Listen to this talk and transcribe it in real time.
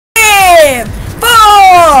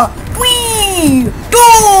3, 2,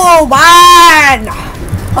 1.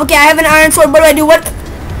 Okay, I have an iron sword. What do I do? What?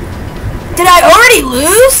 Did I already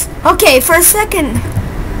lose? Okay, for a second.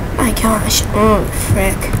 My gosh. Oh,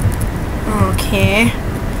 frick. Okay.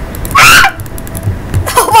 Ah!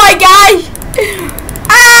 Oh my gosh.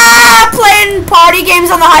 Ah! Playing party games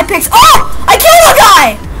on the high picks. Oh! I killed a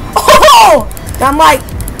guy! Oh! I'm like,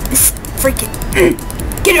 this freaking.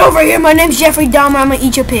 Get over here. My name's Jeffrey Dahmer. I'm gonna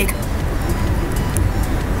eat your pig.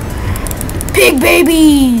 Pig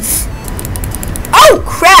babies! Oh,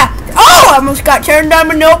 crap! Oh, I almost got turned down,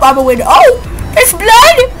 but nope, I'm a winner. Oh, there's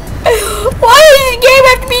blood! Why does the game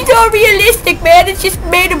have to be so realistic, man? It's just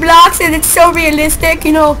made of blocks and it's so realistic,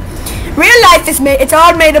 you know. Real life is it's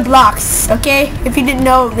all made of blocks, okay? If you didn't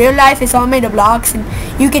know, real life is all made of blocks and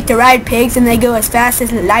you get to ride pigs and they go as fast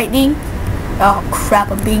as lightning. Oh,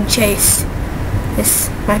 crap, I'm being chased. This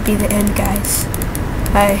might be the end, guys.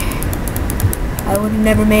 I would have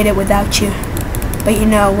never made it without you. But you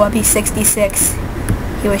know, Wubby66,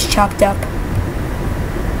 he was chopped up.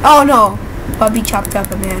 Oh no, Wubby chopped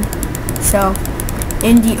up a man. So,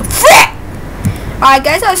 frick! Alright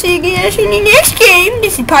guys, I'll see you guys in the next game.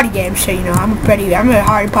 This is party game, so you know, I'm a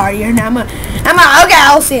hard partier and okay,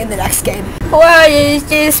 I'll see you in the next game. What is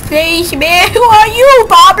this place, man? Who are you,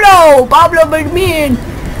 Pablo? Pablo McMahon.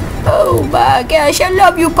 Oh my gosh, I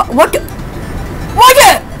love you, What the?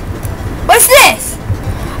 What's this?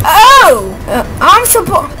 Oh, I'm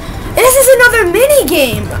supposed. This is another mini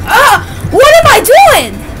game. What am I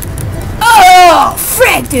doing? Oh,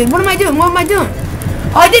 frick, dude. What am I doing? Oh,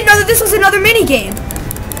 I didn't know that this was another mini game.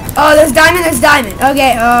 Oh, there's diamond.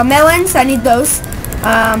 Okay, melons. I need those.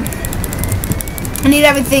 I need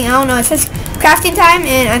everything. I don't know. It says crafting time,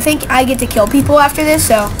 and I think I get to kill people after this,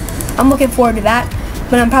 so I'm looking forward to that.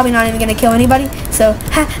 But I'm probably not even gonna kill anybody. So,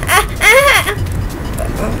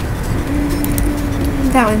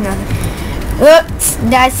 that was nothing. Oops,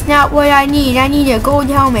 that's not what I need. I need a gold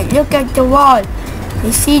helmet. Look at the wall.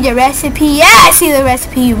 You see the recipe? Yeah, I see the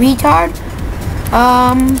recipe, you retard.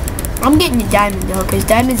 I'm getting the diamond though, because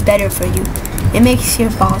diamond's better for you. It makes your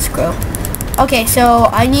balls grow. Okay, so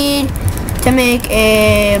I need to make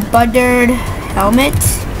a buttered helmet.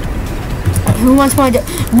 Who wants one?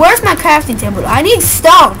 Where's my crafting table? I need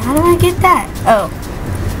stone. How do I get that? Oh,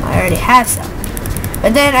 I already have some.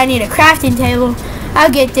 But then I need a crafting table. I'll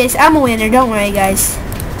get this. I'm a winner. Don't worry, guys.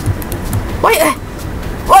 Wait.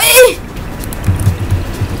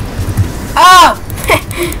 Oh,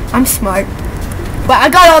 I'm smart. But I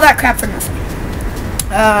got all that crap for nothing.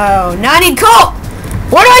 Oh, now I need coal.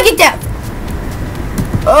 Where do I get that?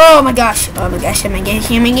 Oh my gosh.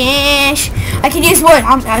 I can use wood.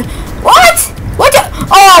 What? What the?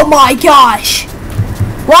 Oh my gosh.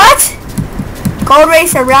 What? Gold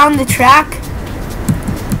race around the track.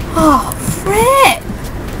 Oh, frick.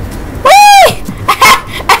 Whee!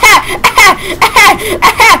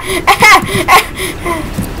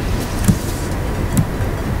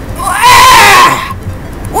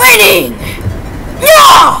 Winning!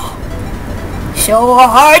 No! So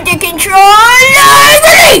hard to control.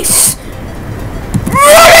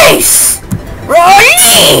 Release!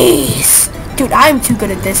 Release! Dude, I'm too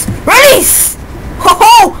good at this. Release! Ho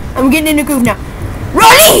ho! I'm getting in the groove now.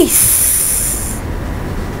 Release!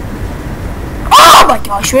 Oh my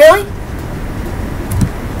gosh, really?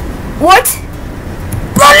 What?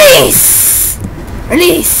 Release!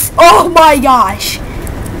 Release! Oh my gosh.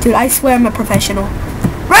 Dude, I swear I'm a professional.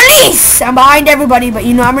 Release! I'm behind everybody, but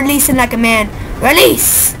you know, I'm releasing like a man.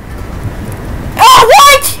 Release! Oh,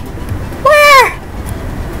 what? Where?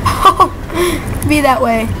 Oh, be that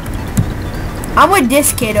way. I'm with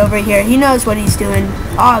this kid over here. He knows what he's doing,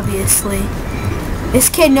 obviously. This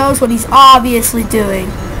kid knows what he's obviously doing.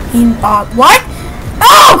 What?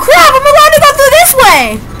 Oh, crap! I'm allowed to go through this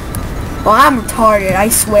way! Well, I'm retarded, I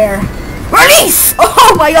swear. Release!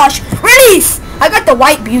 Oh my gosh! Release! I got the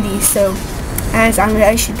white beauty, so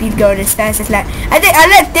I should be going as fast as that. I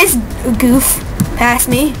let this goof pass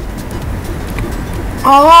me.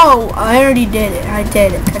 Oh, I already did it. I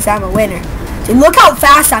did it because I'm a winner. Dude, look how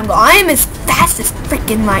fast I'm going. I am as fast as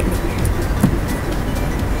freaking lightning.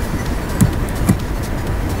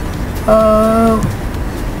 Oh.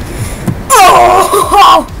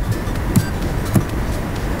 Oh!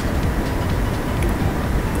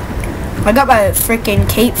 I got my freaking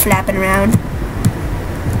cape flapping around.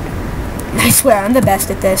 I swear, I'm the best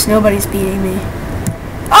at this. Nobody's beating me.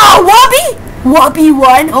 Oh, Wubby! Wubby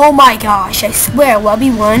won. Oh my gosh, I swear,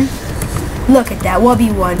 Wubby won. Look at that,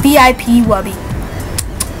 Wubby won. VIP Wubby.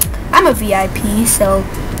 I'm a VIP, so...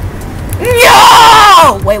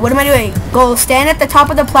 No! Wait, what am I doing? Go stand at the top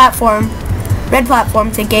of the platform. Red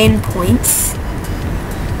platform to gain points.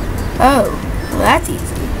 Oh. Well, that's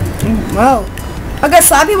easy. Whoa. I gotta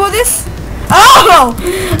slap you with this? Oh!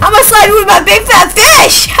 I'm gonna slap you with my big fat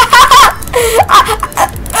fish!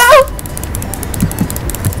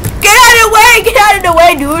 Get out of the way! Get out of the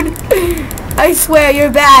way, dude! I swear,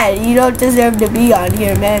 you're bad. You don't deserve to be on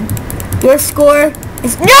here, man. Your score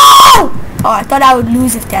is... No! Oh, I thought I would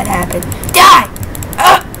lose if that happened. Die!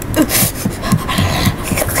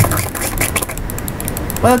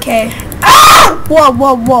 Okay. Ah! Whoa,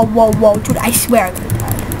 whoa, whoa, whoa, whoa. Dude, I swear I'm gonna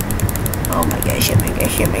die. Oh my gosh, oh my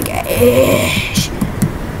gosh, oh my gosh.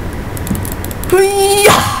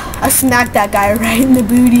 I smacked that guy right in the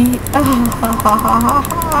booty.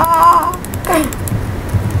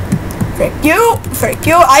 Frick you, frick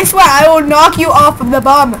you. I swear I will knock you off of the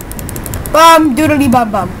bum. Bum, doodly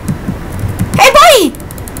bum bum. Hey, buddy!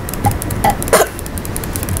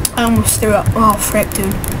 I almost threw up. Oh, frick,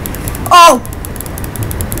 dude. Oh!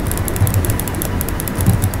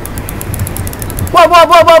 Whoa, whoa,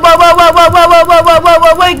 whoa, whoa, whoa, whoa, whoa, whoa, whoa, whoa, whoa, whoa, whoa,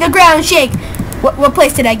 whoa, whoa, the ground shake. What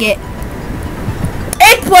place did I get?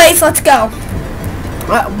 8th place, let's go.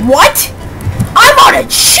 What? I'm on a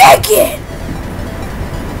chicken!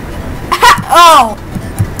 Oh.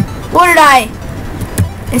 What did I?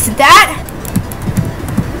 Is it that?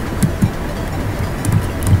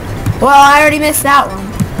 Well, I already missed that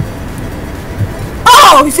one.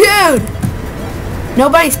 Oh, dude!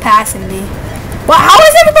 Nobody's passing me. Well, how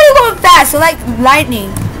is everybody going fast? So like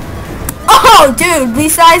lightning. Oh, dude,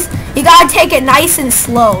 besides, you gotta take it nice and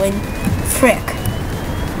slow and frick.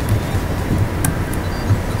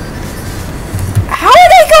 How are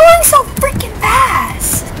they going so freaking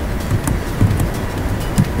fast?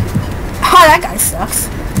 Oh, that guy sucks.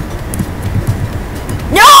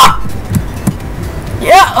 No!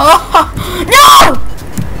 Yeah, oh, no!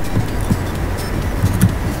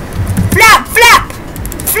 Flap, flap,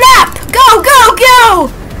 flap! Go, go, go!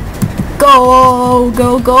 Go,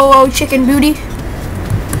 go, go, oh, chicken booty.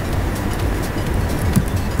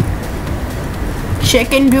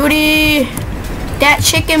 Chicken booty. That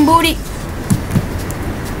chicken booty.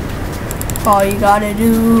 All you gotta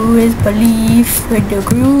do is believe with the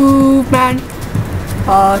groove, man.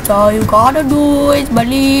 That's all you gotta do is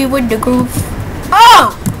believe with the groove.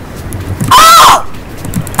 Oh! Oh!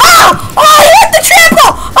 Oh! Oh, I hit the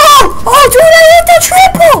triple! Oh! Oh, dude, I hit the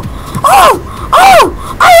triple! Oh! Oh!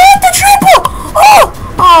 I hit the triple! Oh!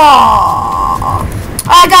 Oh!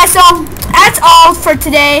 Alright, guys, so that's all for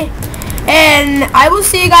today. And I will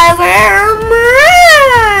see you guys later.